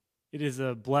It is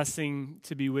a blessing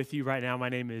to be with you right now. My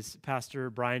name is Pastor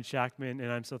Brian Shackman,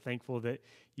 and I'm so thankful that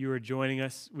you are joining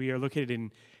us. We are located in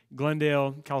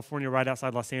Glendale, California, right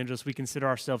outside Los Angeles. We consider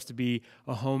ourselves to be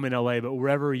a home in LA, but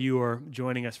wherever you are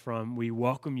joining us from, we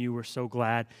welcome you. We're so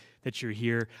glad that you're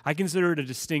here. I consider it a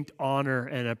distinct honor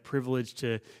and a privilege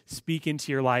to speak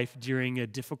into your life during a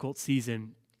difficult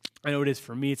season. I know it is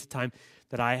for me. It's a time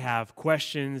that I have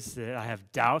questions, that I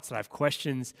have doubts, that I have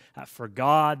questions for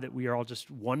God, that we are all just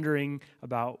wondering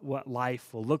about what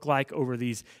life will look like over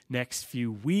these next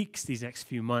few weeks, these next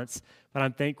few months. But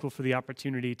I'm thankful for the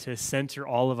opportunity to center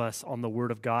all of us on the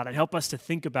Word of God and help us to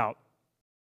think about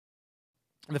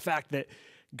the fact that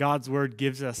God's Word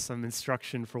gives us some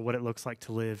instruction for what it looks like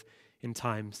to live in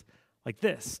times like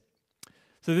this.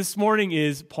 So this morning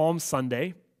is Palm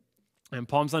Sunday, and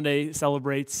Palm Sunday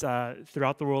celebrates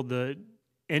throughout the world the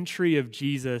entry of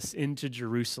Jesus into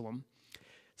Jerusalem.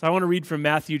 So I want to read from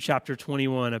Matthew chapter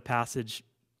 21, a passage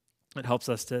that helps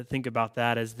us to think about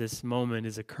that as this moment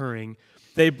is occurring.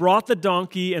 They brought the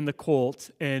donkey and the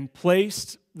colt and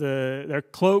placed their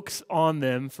cloaks on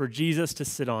them for Jesus to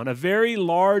sit on. A very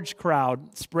large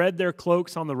crowd spread their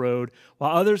cloaks on the road,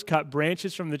 while others cut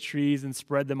branches from the trees and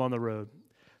spread them on the road.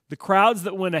 The crowds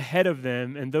that went ahead of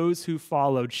them and those who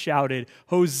followed shouted,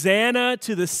 "Hosanna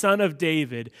to the Son of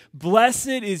David! Blessed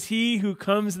is he who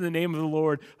comes in the name of the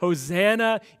Lord!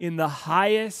 Hosanna in the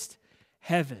highest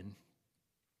heaven!"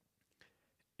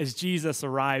 As Jesus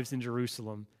arrives in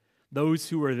Jerusalem, those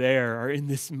who are there are in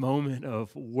this moment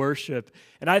of worship.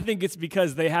 And I think it's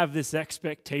because they have this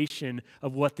expectation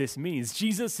of what this means.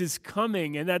 Jesus is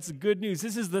coming, and that's good news.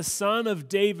 This is the Son of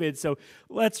David. So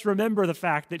let's remember the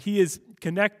fact that he is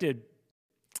connected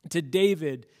to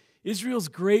David, Israel's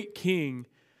great king.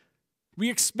 We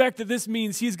expect that this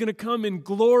means he's going to come in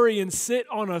glory and sit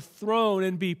on a throne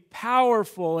and be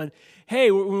powerful. And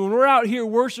hey, when we're out here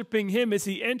worshiping him as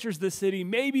he enters the city,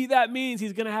 maybe that means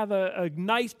he's going to have a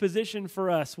nice position for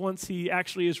us once he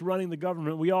actually is running the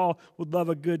government. We all would love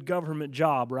a good government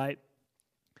job, right?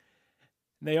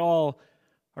 They all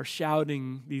are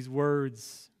shouting these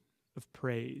words of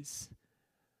praise,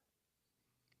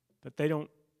 but they don't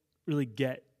really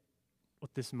get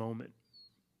what this moment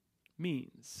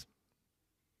means.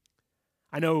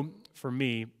 I know for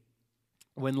me,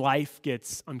 when life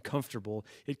gets uncomfortable,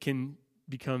 it can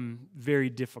become very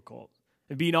difficult.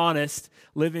 And being honest,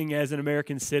 living as an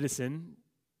American citizen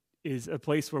is a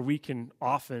place where we can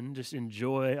often just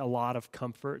enjoy a lot of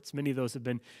comforts. Many of those have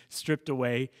been stripped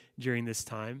away during this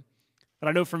time. But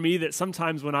I know for me that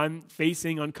sometimes when I'm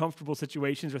facing uncomfortable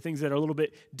situations or things that are a little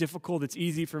bit difficult, it's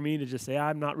easy for me to just say,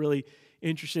 I'm not really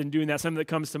interested in doing that. Something that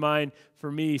comes to mind for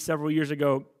me several years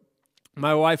ago,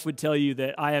 my wife would tell you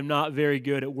that I am not very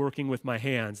good at working with my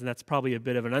hands, and that's probably a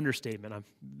bit of an understatement. I'm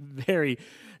very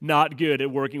not good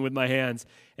at working with my hands.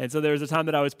 And so there was a time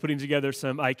that I was putting together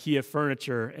some IKEA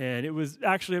furniture, and it was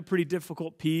actually a pretty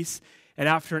difficult piece. And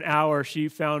after an hour, she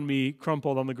found me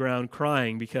crumpled on the ground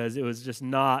crying because it was just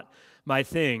not my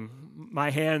thing. My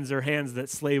hands are hands that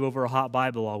slave over a hot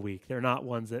Bible all week. They're not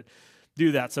ones that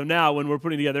do that. So now when we're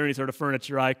putting together any sort of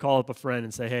furniture, I call up a friend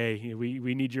and say, hey,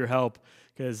 we need your help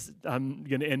because I'm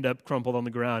going to end up crumpled on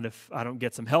the ground if I don't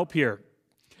get some help here.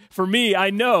 For me, I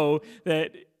know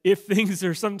that if things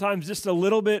are sometimes just a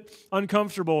little bit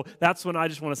uncomfortable, that's when I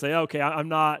just want to say, okay, I'm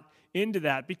not into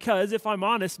that. Because if I'm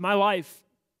honest, my life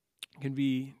can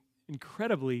be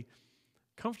incredibly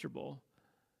comfortable.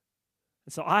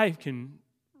 And so I can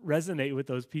resonate with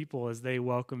those people as they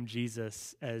welcome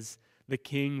Jesus as the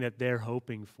king that they're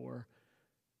hoping for.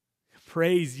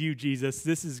 Praise you, Jesus.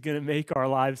 This is going to make our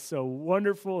lives so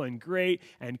wonderful and great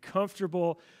and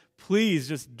comfortable. Please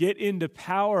just get into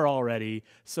power already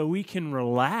so we can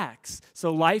relax.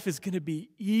 So life is going to be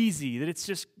easy, that it's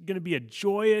just going to be a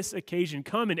joyous occasion.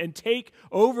 Come in and take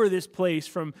over this place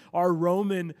from our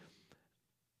Roman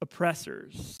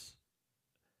oppressors.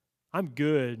 I'm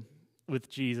good with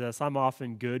Jesus. I'm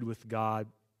often good with God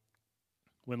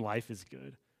when life is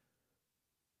good,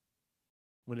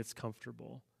 when it's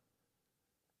comfortable.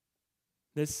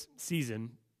 This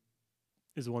season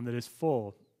is one that is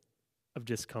full of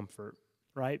discomfort,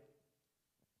 right?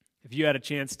 If you had a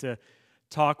chance to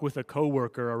talk with a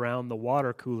coworker around the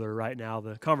water cooler right now,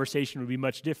 the conversation would be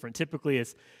much different. Typically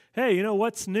it's, hey,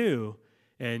 what's new?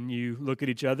 And you look at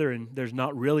each other and there's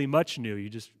not really much new. You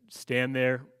just stand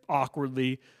there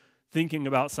awkwardly thinking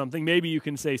about something. Maybe you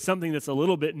can say something that's a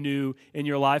little bit new in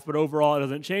your life, but overall it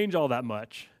doesn't change all that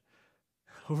much.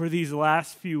 Over these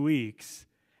last few weeks,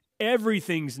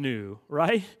 everything's new,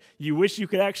 right? You wish you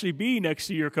could actually be next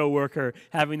to your coworker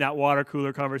having that water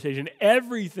cooler conversation.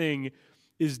 Everything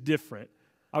is different.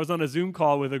 I was on a Zoom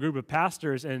call with a group of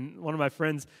pastors, and one of my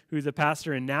friends who's a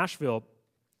pastor in Nashville,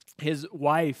 his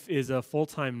wife is a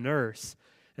full-time nurse.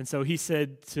 And so he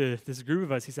said to this group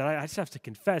of us, he said, I just have to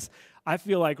confess, I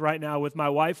feel like right now with my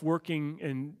wife working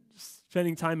and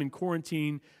spending time in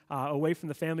quarantine away from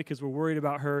the family because we're worried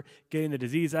about her getting the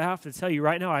disease, I have to tell you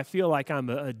right now, I feel like I'm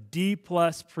a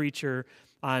D-plus preacher.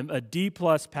 I'm a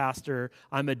D-plus pastor.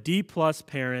 I'm a D-plus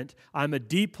parent. I'm a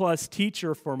D-plus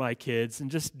teacher for my kids,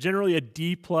 and just generally a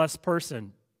D-plus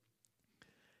person.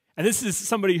 And this is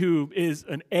somebody who is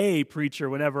an A preacher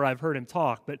whenever I've heard him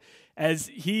talk, but as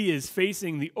he is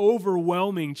facing the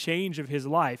overwhelming change of his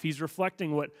life, he's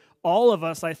reflecting what all of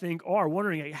us, I think, are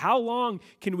wondering, like, how long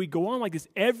can we go on like this?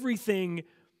 Everything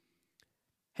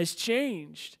has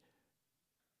changed.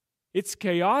 It's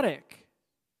chaotic.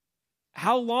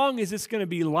 How long is this going to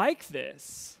be like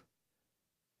this?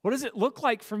 What does it look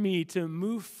like for me to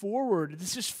move forward?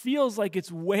 This just feels like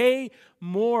it's way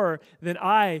more than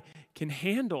I can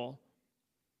handle.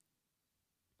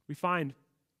 We find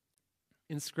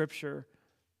in Scripture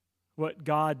what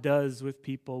God does with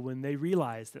people when they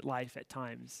realize that life at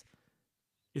times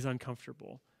is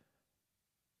uncomfortable.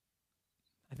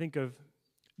 I think of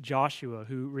Joshua,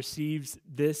 who receives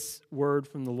this word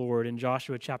from the Lord in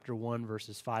Joshua chapter 1,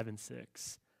 verses 5 and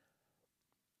 6.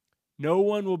 No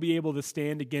one will be able to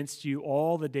stand against you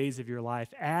all the days of your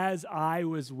life. As I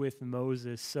was with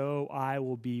Moses, so I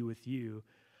will be with you.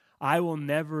 I will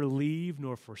never leave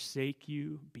nor forsake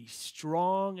you. Be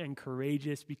strong and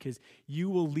courageous, because you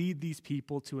will lead these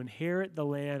people to inherit the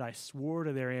land I swore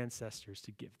to their ancestors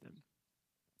to give them.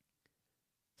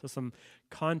 So some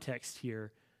context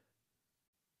here.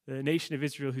 The nation of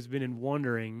Israel, who's been in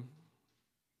wandering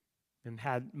and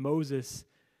had Moses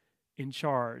in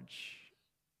charge,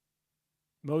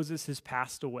 Moses has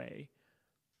passed away,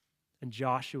 and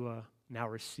Joshua now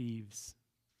receives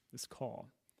this call.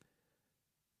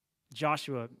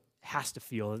 Joshua has to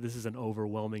feel that this is an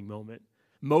overwhelming moment.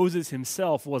 Moses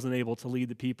himself wasn't able to lead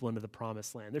the people into the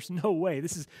promised land. There's no way.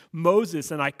 This is Moses,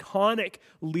 an iconic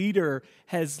leader,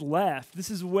 has left.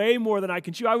 This is way more than I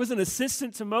can chew. I was an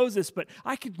assistant to Moses, but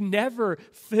I could never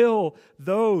fill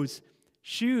those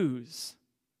shoes.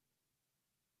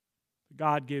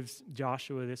 God gives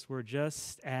Joshua this word: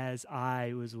 just as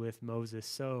I was with Moses,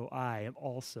 so I am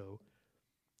also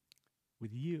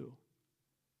with you.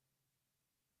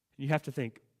 You have to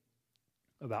think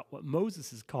about what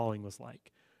Moses' calling was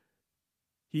like.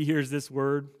 He hears this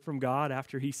word from God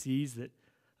after he sees that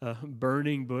a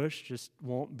burning bush just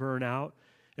won't burn out.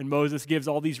 And Moses gives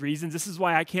all these reasons. This is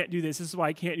why I can't do this. This is why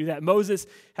I can't do that. Moses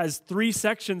has 3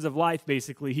 sections of life,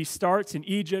 basically. He starts in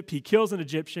Egypt. He kills an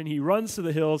Egyptian. He runs to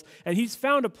the hills. And he's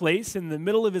found a place in the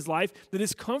middle of his life that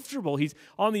is comfortable. He's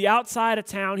on the outside of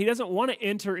town. He doesn't want to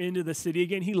enter into the city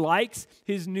again. He likes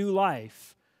his new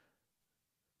life.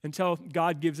 Until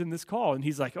God gives him this call. And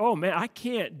he's like, oh man, I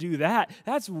can't do that.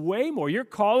 That's way more. You're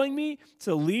calling me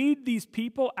to lead these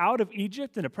people out of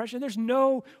Egypt and oppression? There's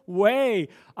no way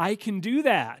I can do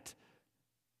that.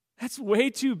 That's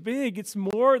way too big. It's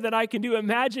more than I can do.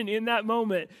 Imagine in that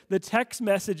moment the text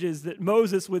messages that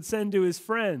Moses would send to his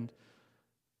friend.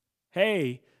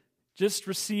 Hey, just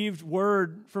received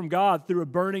word from God through a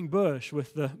burning bush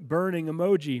with the burning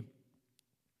emoji.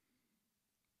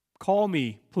 Call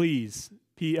me, please.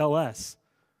 PLS.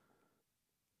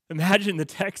 Imagine the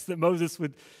text that Moses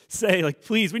would say, like,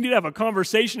 please, we need to have a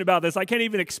conversation about this. I can't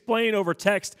even explain over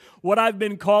text what I've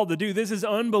been called to do. This is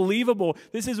unbelievable.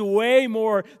 This is way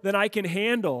more than I can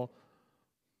handle.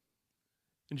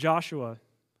 And Joshua,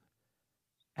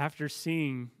 after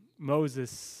seeing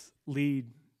Moses lead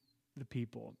the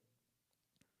people,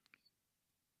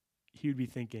 he would be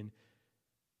thinking,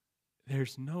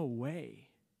 there's no way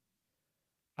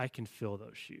I can fill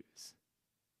those shoes.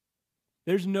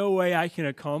 There's no way I can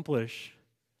accomplish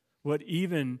what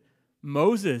even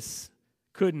Moses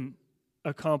couldn't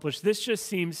accomplish. This just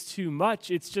seems too much.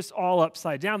 It's just all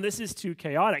upside down. This is too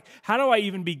chaotic. How do I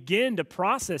even begin to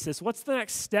process this? What's the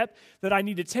next step that I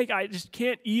need to take? I just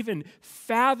can't even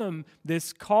fathom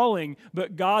this calling.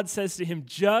 But God says to him,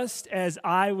 just as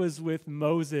I was with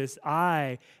Moses,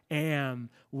 I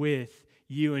am with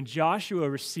you. And Joshua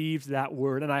receives that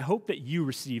word, and I hope that you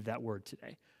receive that word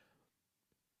today.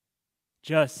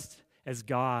 Just as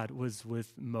God was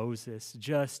with Moses,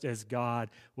 just as God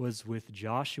was with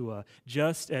Joshua,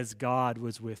 just as God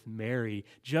was with Mary,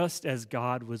 just as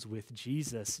God was with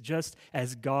Jesus, just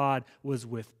as God was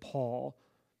with Paul,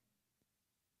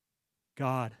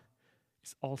 God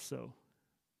is also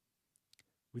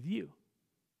with you.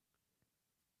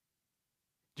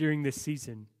 During this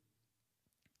season,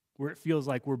 where it feels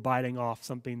like we're biting off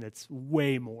something that's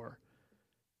way more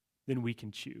than we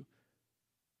can chew,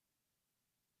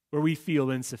 where we feel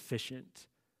insufficient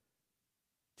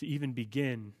to even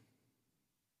begin,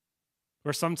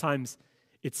 where sometimes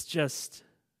it's just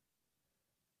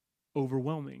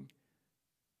overwhelming.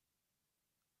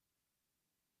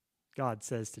 God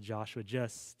says to Joshua,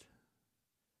 just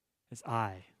as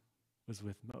I was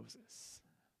with Moses,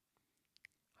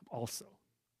 I'm also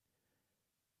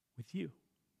with you.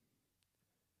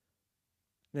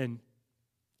 Then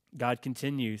God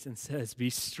continues and says, be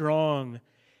strong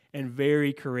and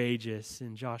very courageous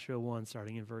in Joshua 1,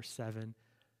 starting in verse 7.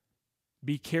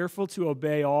 Be careful to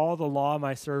obey all the law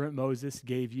my servant Moses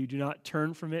gave you. Do not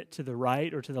turn from it to the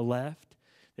right or to the left,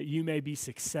 that you may be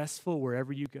successful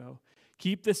wherever you go.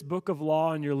 Keep this book of law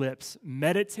on your lips.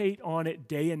 Meditate on it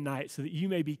day and night, so that you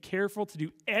may be careful to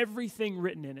do everything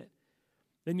written in it.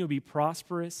 Then you'll be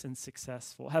prosperous and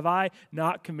successful. Have I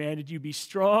not commanded you? Be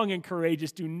strong and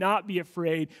courageous. Do not be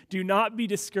afraid. Do not be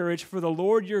discouraged, for the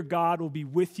Lord your God will be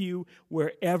with you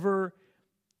wherever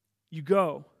you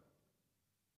go.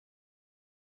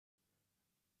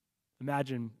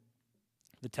 Imagine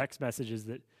the text messages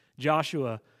that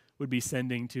Joshua would be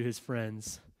sending to his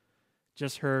friends.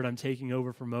 Just heard I'm taking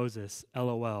over for Moses.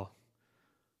 LOL.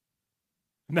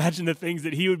 Imagine the things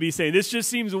that he would be saying. This just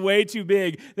seems way too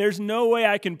big. There's no way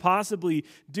I can possibly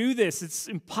do this. It's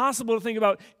impossible to think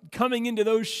about coming into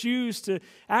those shoes, to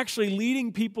actually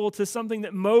leading people to something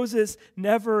that Moses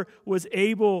never was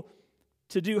able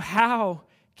to do. How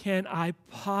can I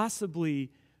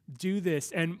possibly do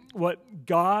this? And what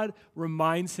God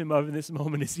reminds him of in this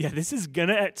moment is, this is going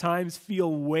to at times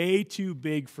feel way too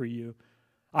big for you.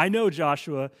 I know,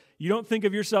 Joshua, you don't think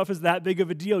of yourself as that big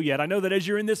of a deal yet. I know that as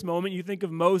you're in this moment, you think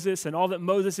of Moses and all that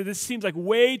Moses did. This seems like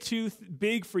way too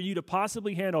big for you to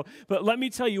possibly handle. But let me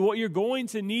tell you, what you're going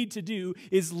to need to do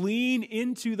is lean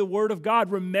into the Word of God.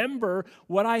 Remember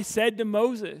what I said to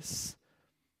Moses.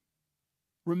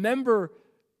 Remember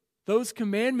those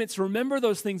commandments, remember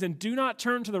those things, and do not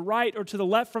turn to the right or to the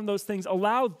left from those things.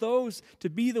 Allow those to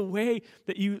be the way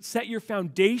that you set your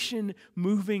foundation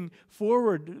moving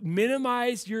forward.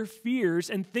 Minimize your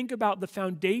fears and think about the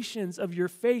foundations of your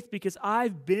faith, because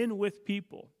I've been with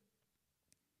people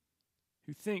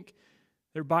who think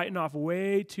they're biting off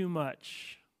way too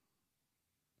much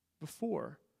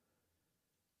before.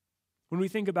 When we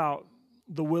think about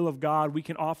the will of God, we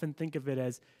can often think of it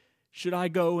as, should I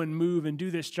go and move and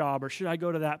do this job, or should I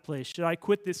go to that place? Should I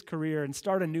quit this career and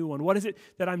start a new one? What is it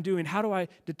that I'm doing? How do I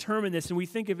determine this? And we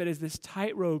think of it as this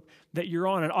tightrope that you're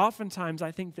on. And oftentimes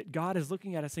I think that God is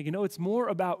looking at us thinking, no, it's more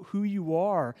about who you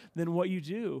are than what you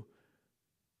do.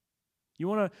 You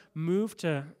want to move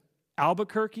to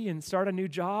Albuquerque and start a new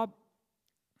job?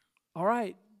 All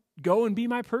right, go and be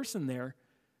my person there.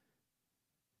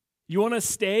 You want to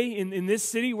stay in this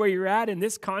city where you're at, in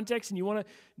this context, and you want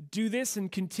to do this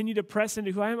and continue to press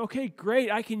into who I am? Okay,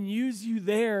 great. I can use you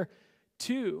there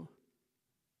too.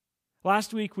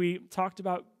 Last week, we talked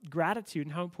about gratitude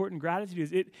and how important gratitude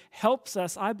is. It helps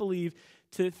us, I believe,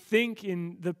 to think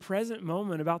in the present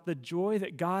moment about the joy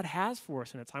that God has for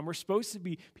us in a time. We're supposed to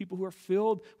be people who are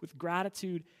filled with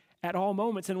gratitude at all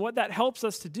moments. And what that helps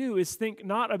us to do is think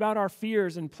not about our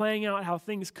fears and playing out how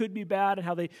things could be bad and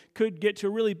how they could get to a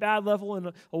really bad level and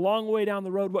a long way down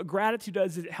the road. What gratitude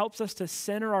does is it helps us to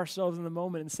center ourselves in the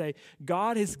moment and say,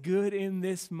 God is good in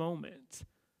this moment.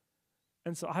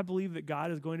 And so I believe that God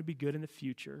is going to be good in the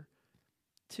future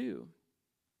too.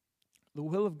 The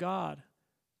will of God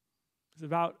is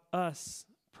about us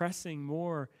pressing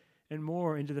more and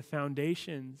more into the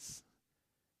foundations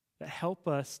that help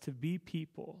us to be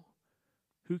people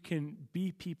who can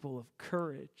be people of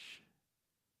courage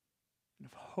and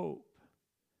of hope.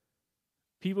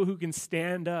 People who can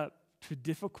stand up to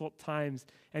difficult times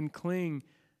and cling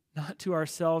not to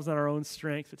ourselves and our own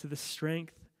strength, but to the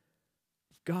strength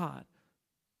of God.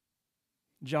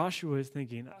 Joshua is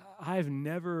thinking, I've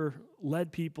never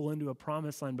led people into a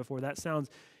promised land before. That sounds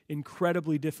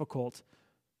incredibly difficult.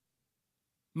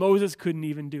 Moses couldn't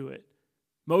even do it.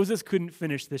 Moses couldn't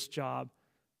finish this job.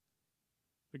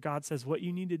 But God says, what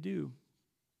you need to do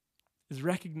is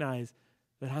recognize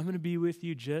that I'm going to be with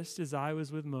you just as I was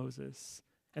with Moses,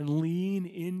 and lean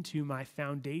into my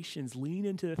foundations, lean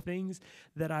into the things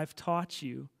that I've taught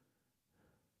you.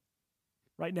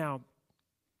 Right now,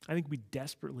 I think we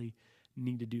desperately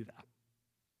need to do that.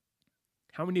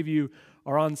 How many of you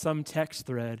are on some text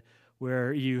thread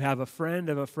where you have a friend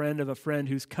of a friend of a friend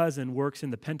whose cousin works in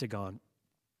the Pentagon?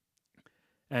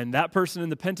 And that person in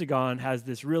the Pentagon has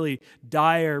this really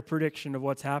dire prediction of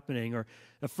what's happening, or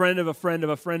a friend of a friend of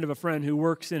a friend of a friend who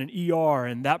works in an ER,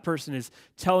 and that person is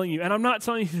telling you, and I'm not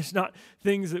telling you there's not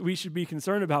things that we should be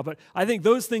concerned about, but I think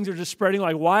those things are just spreading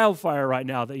like wildfire right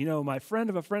now, that, my friend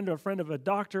of a friend of a friend of a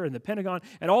doctor in the Pentagon,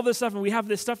 and all this stuff, and we have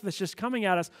this stuff that's just coming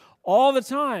at us all the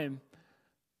time.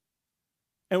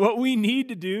 And what we need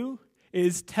to do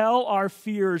is tell our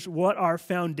fears what our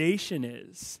foundation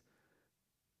is.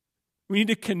 We need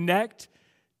to connect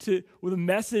with a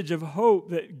message of hope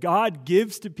that God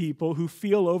gives to people who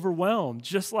feel overwhelmed,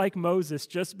 just like Moses,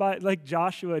 like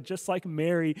Joshua, just like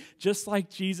Mary, just like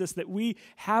Jesus, that we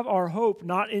have our hope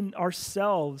not in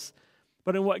ourselves,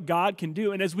 but in what God can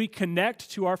do. And as we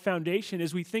connect to our foundation,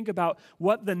 as we think about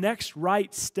what the next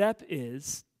right step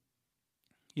is,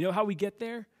 you know how we get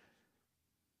there?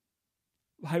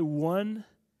 By one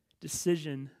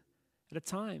decision at a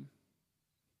time.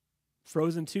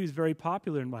 Frozen 2 is very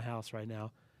popular in my house right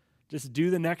now. Just do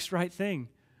the next right thing.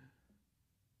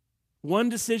 One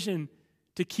decision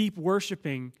to keep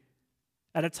worshiping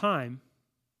at a time.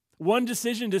 One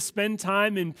decision to spend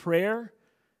time in prayer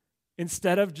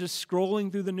instead of just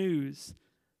scrolling through the news.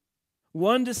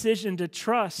 One decision to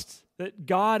trust that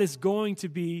God is going to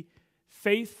be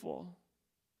faithful.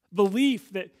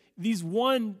 Belief that these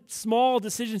one small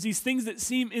decisions, these things that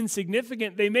seem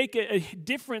insignificant, they make a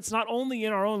difference not only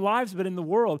in our own lives, but in the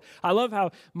world. I love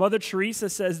how Mother Teresa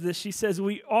says this. She says,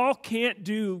 we all can't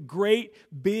do great,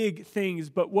 big things,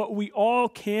 but what we all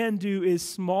can do is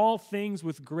small things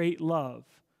with great love.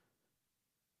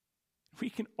 We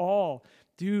can all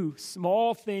do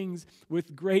small things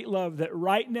with great love that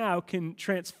right now can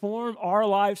transform our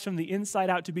lives from the inside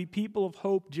out to be people of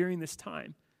hope during this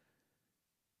time.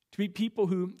 To be people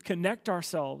who connect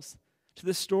ourselves to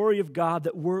the story of God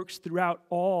that works throughout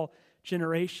all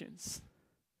generations.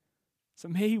 So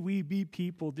may we be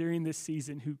people during this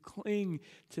season who cling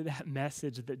to that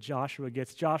message that Joshua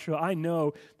gets. Joshua, I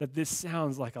know that this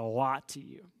sounds like a lot to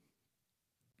you.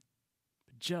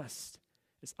 But just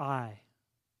as I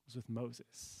was with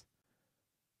Moses,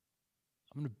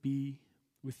 I'm going to be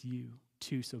with you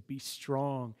too. So be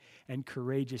strong and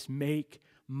courageous. Make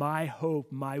my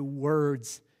hope, my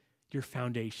words, your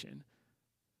foundation.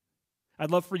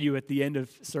 I'd love for you at the end of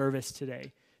service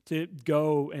today to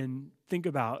go and think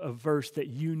about a verse that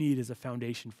you need as a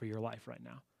foundation for your life right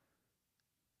now.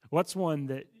 What's one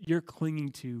that you're clinging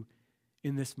to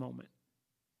in this moment?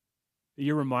 That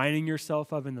you're reminding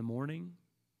yourself of in the morning?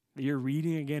 That you're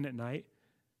reading again at night?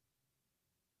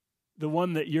 The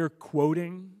one that you're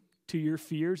quoting to your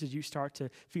fears as you start to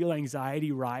feel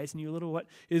anxiety rise in you a little? What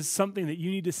is something that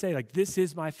you need to say, like, this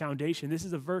is my foundation. This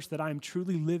is a verse that I'm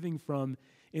truly living from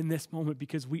in this moment,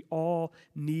 because we all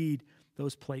need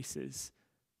those places.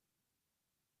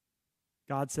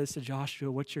 God says to Joshua,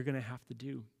 what you're going to have to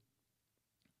do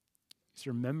is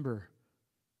remember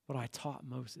what I taught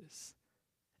Moses.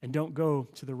 And don't go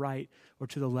to the right or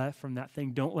to the left from that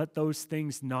thing. Don't let those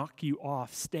things knock you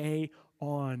off. Stay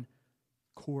on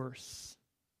course.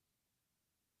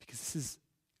 Because this is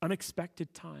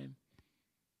unexpected time.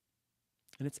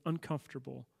 And it's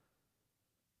uncomfortable.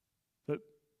 But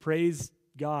praise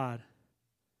God,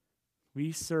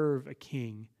 we serve a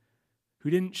king who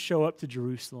didn't show up to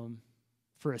Jerusalem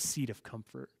for a seat of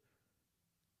comfort.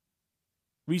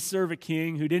 We serve a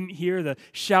king who didn't hear the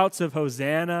shouts of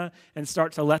Hosanna and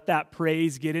start to let that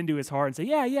praise get into his heart and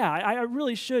say, I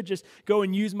really should just go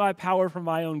and use my power for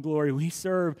my own glory. We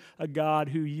serve a God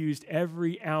who used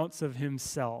every ounce of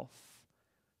himself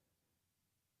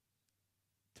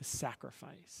to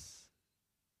sacrifice,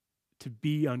 to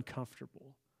be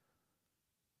uncomfortable,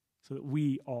 so that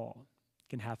we all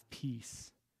can have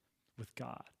peace with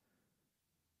God.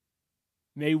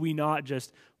 May we not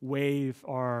just wave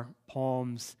our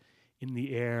palms in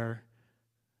the air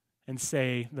and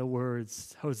say the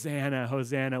words, Hosanna,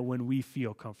 Hosanna, when we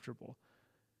feel comfortable.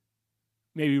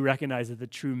 May we recognize that the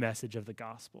true message of the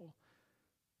gospel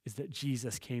is that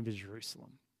Jesus came to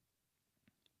Jerusalem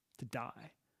to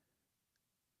die,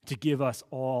 to give us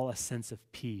all a sense of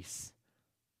peace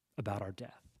about our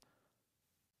death.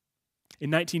 In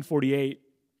 1948,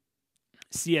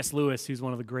 C.S. Lewis, who's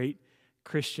one of the great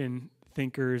Christian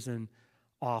thinkers and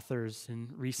authors in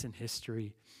recent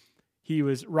history, he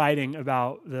was writing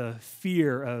about the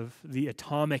fear of the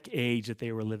atomic age that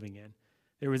they were living in.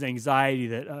 There was anxiety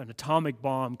that an atomic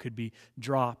bomb could be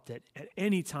dropped at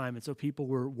any time, and so people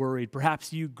were worried.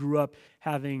 Perhaps you grew up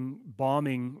having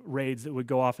bombing raids that would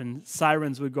go off, and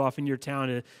sirens would go off in your town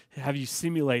to have you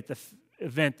simulate the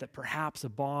event that perhaps a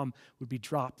bomb would be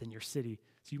dropped in your city.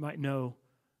 So you might know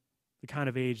the kind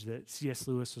of age that C.S.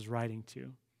 Lewis was writing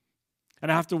to.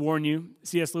 And I have to warn you,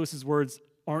 C.S. Lewis's words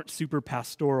aren't super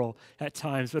pastoral at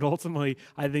times, but ultimately,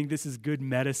 I think this is good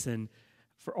medicine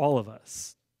for all of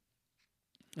us.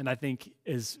 And I think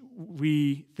as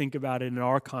we think about it in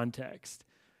our context,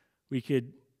 we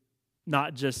could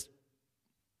not just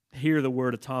hear the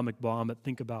word atomic bomb, but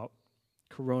think about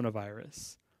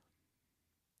coronavirus.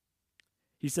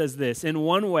 He says this, in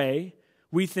one way,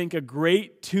 we think a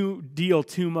great deal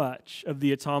too much of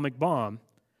the atomic bomb.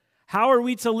 How are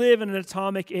we to live in an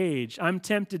atomic age? I'm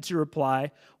tempted to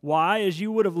reply, why, as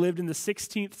you would have lived in the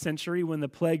 16th century when the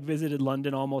plague visited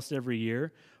London almost every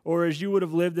year, or as you would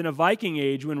have lived in a Viking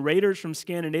age when raiders from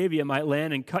Scandinavia might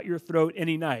land and cut your throat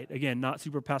any night. Again, not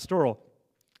super pastoral.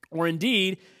 Or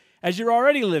indeed, as you're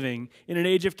already living in an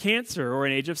age of cancer, or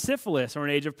an age of syphilis, or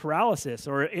an age of paralysis,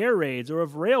 or air raids, or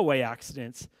of railway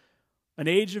accidents, an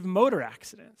age of motor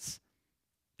accidents.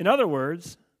 In other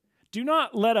words, do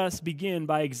not let us begin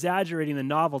by exaggerating the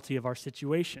novelty of our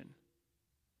situation.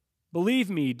 Believe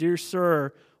me, dear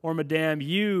sir or madame,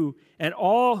 you and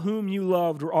all whom you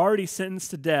loved were already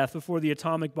sentenced to death before the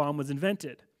atomic bomb was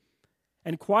invented.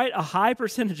 And quite a high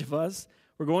percentage of us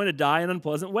were going to die in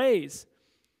unpleasant ways.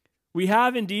 We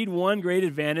have indeed one great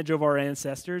advantage over our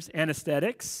ancestors,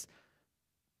 anesthetics,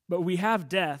 but we have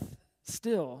death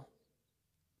still.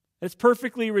 It's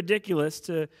perfectly ridiculous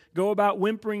to go about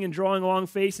whimpering and drawing long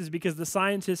faces because the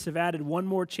scientists have added one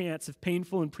more chance of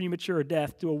painful and premature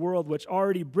death to a world which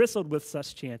already bristled with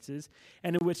such chances,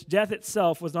 and in which death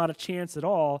itself was not a chance at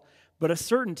all, but a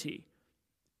certainty.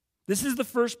 This is the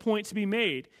first point to be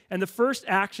made, and the first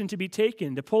action to be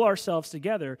taken to pull ourselves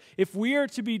together. If we are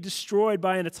to be destroyed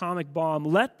by an atomic bomb,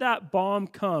 let that bomb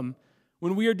come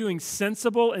when we are doing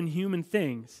sensible and human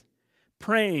things,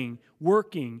 praying,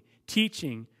 working,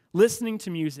 teaching, listening to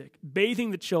music,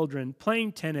 bathing the children,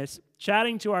 playing tennis,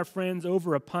 chatting to our friends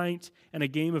over a pint and a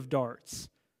game of darts,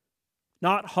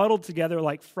 not huddled together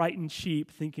like frightened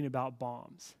sheep thinking about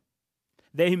bombs.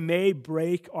 They may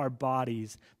break our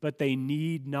bodies, but they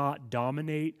need not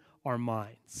dominate our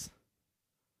minds.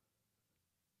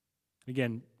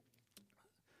 Again,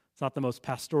 it's not the most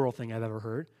pastoral thing I've ever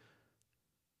heard,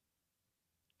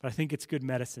 but I think it's good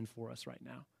medicine for us right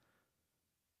now.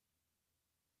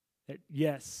 That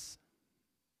yes,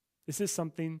 this is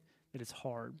something that is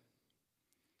hard.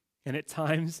 And at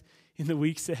times in the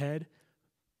weeks ahead,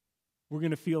 we're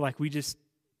going to feel like we just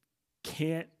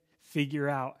can't figure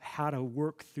out how to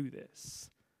work through this.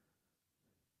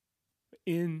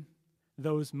 In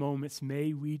those moments,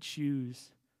 may we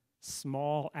choose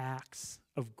small acts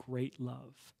of great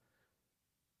love.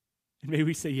 And may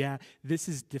we say, yeah, this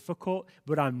is difficult,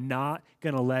 but I'm not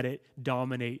going to let it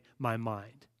dominate my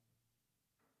mind.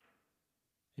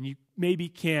 And you maybe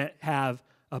can't have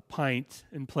a pint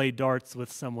and play darts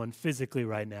with someone physically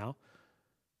right now.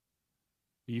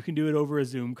 You can do it over a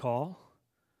Zoom call.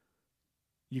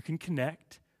 You can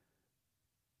connect.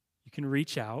 You can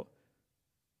reach out.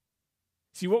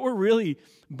 See, what we're really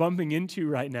bumping into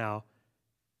right now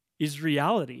is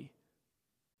reality.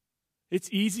 It's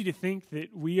easy to think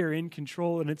that we are in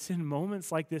control, and it's in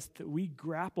moments like this that we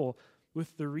grapple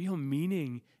with the real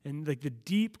meaning and like the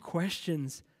deep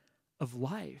questions of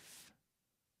life.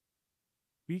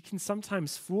 We can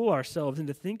sometimes fool ourselves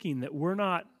into thinking that we're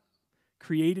not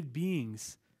created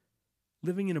beings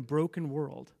living in a broken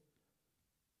world.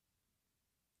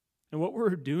 And what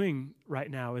we're doing right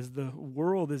now as the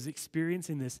world is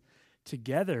experiencing this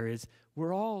together is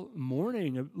we're all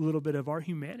mourning a little bit of our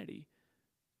humanity.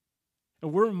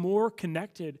 And we're more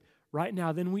connected right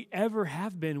now than we ever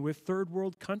have been with third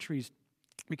world countries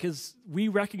because we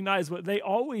recognize what they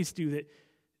always do, that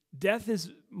death is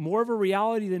more of a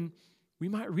reality than we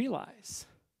might realize.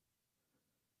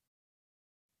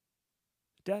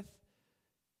 Death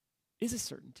is a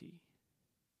certainty.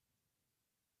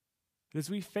 As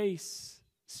we face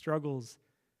struggles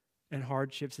and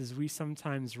hardships, as we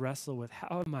sometimes wrestle with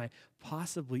how am I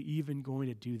possibly even going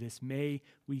to do this, may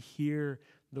we hear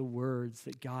the words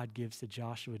that God gives to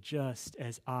Joshua, just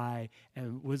as I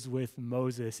was with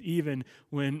Moses, even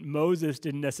when Moses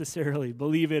didn't necessarily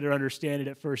believe it or understand it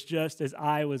at first. Just as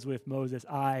I was with Moses,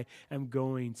 I am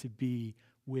going to be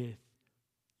with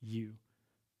you.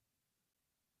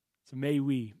 So may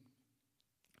we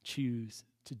choose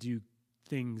to do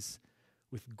things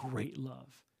with great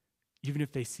love, even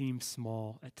if they seem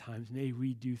small at times. May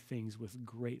we do things with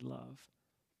great love.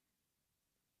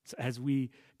 So as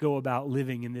we go about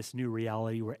living in this new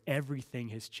reality where everything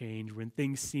has changed, when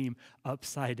things seem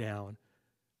upside down,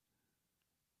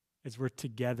 as we're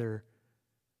together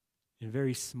in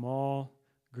very small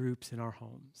groups in our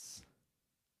homes,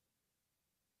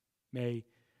 may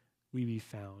we be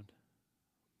found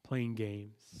playing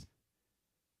games,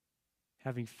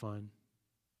 having fun,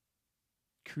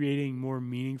 creating more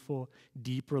meaningful,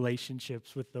 deep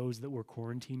relationships with those that we're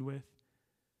quarantined with,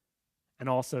 and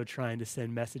also trying to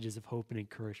send messages of hope and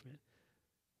encouragement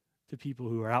to people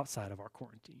who are outside of our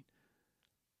quarantine.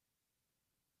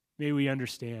 May we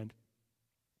understand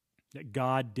that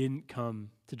God didn't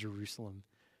come to Jerusalem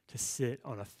to sit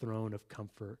on a throne of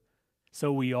comfort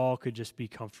so we all could just be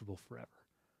comfortable forever.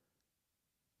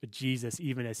 But Jesus,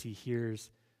 even as he hears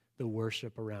the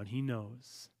worship around, he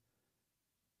knows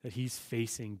that he's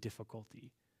facing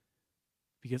difficulty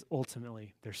because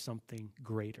ultimately there's something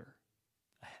greater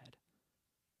ahead.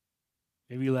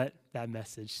 May we let that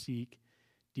message sink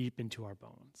deep into our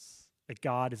bones, that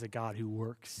God is a God who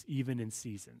works even in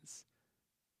seasons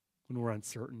when we're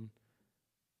uncertain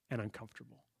and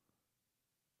uncomfortable.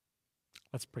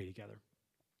 Let's pray together.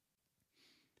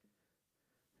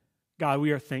 God,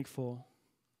 we are thankful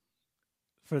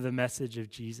for the message of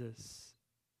Jesus,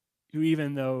 who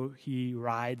even though he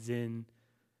rides in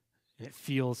and it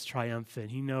feels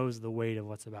triumphant, he knows the weight of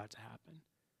what's about to happen.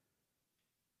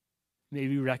 May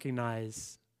we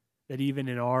recognize that even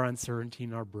in our uncertainty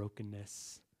and our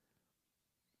brokenness,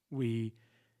 we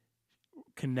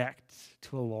connect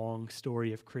to a long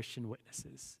story of Christian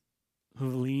witnesses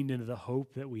who've leaned into the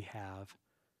hope that we have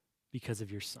because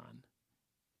of your Son.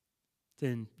 It's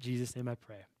in Jesus' name I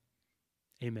pray.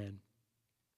 Amen.